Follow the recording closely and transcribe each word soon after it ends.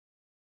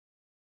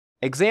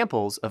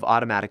Examples of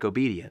automatic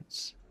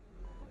obedience.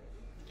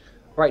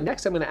 All right,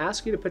 next I'm going to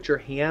ask you to put your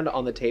hand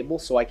on the table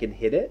so I can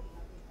hit it.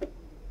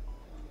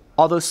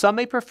 Although some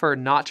may prefer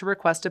not to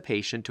request a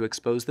patient to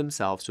expose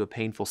themselves to a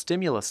painful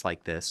stimulus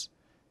like this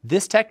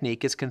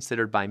technique is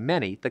considered by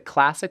many the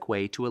classic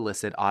way to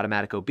elicit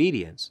automatic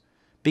obedience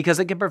because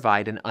it can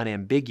provide an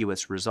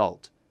unambiguous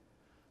result.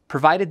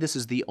 Provided this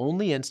is the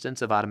only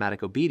instance of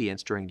automatic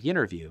obedience during the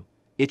interview,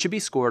 it should be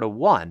scored a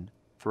 1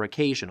 for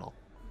occasional.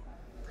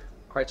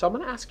 All right, so I'm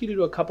going to ask you to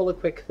do a couple of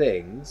quick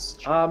things.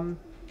 Go ahead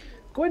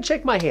and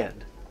shake my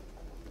hand.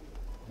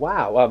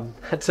 Wow,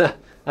 that's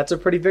a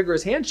pretty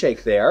vigorous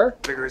handshake there.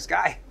 Vigorous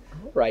guy.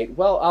 All right,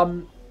 well,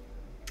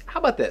 how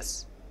about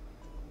this?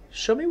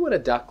 Show me what a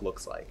duck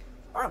looks like.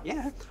 Oh,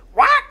 yeah.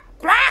 Quack,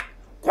 quack,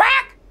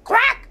 quack,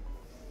 quack.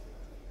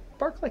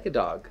 Bark like a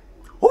dog.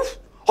 Woof,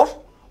 woof,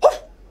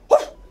 woof,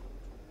 woof.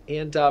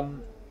 And,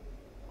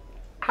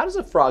 how does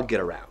a frog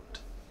get around?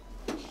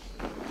 Kind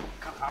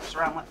of hops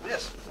around like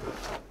this.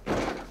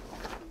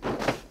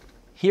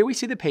 Here we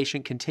see the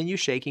patient continue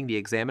shaking the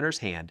examiner's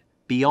hand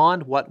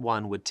beyond what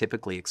one would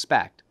typically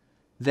expect.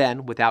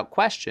 Then, without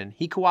question,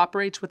 he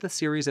cooperates with a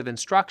series of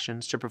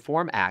instructions to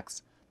perform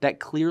acts that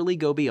clearly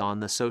go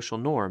beyond the social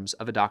norms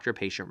of a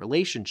doctor-patient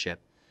relationship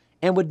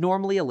and would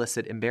normally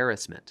elicit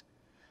embarrassment.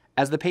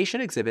 As the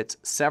patient exhibits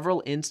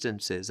several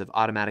instances of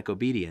automatic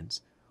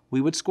obedience,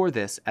 we would score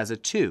this as a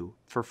 2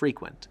 for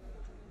frequent.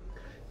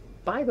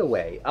 By the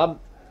way,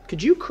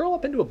 could you curl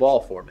up into a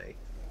ball for me?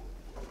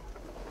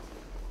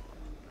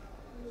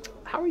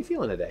 How are you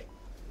feeling today?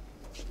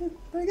 Yeah,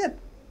 very good.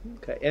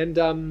 Okay,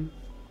 and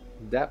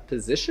that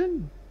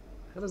position?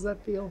 How does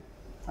that feel?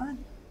 Fine.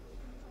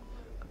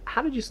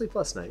 How did you sleep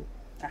last night?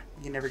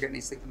 You never get any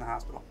sleep in the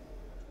hospital.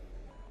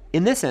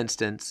 In this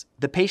instance,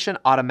 the patient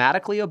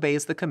automatically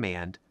obeys the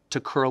command to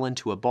curl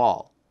into a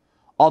ball.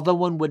 Although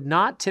one would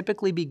not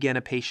typically begin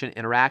a patient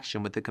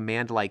interaction with a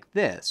command like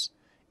this,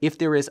 if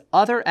there is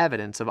other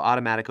evidence of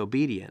automatic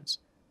obedience,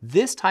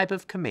 this type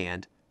of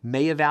command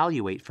may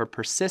evaluate for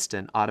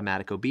persistent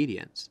automatic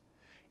obedience.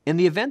 In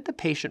the event the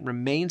patient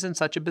remains in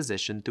such a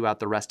position throughout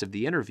the rest of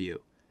the interview,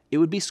 it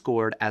would be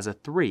scored as a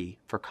 3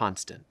 for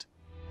constant.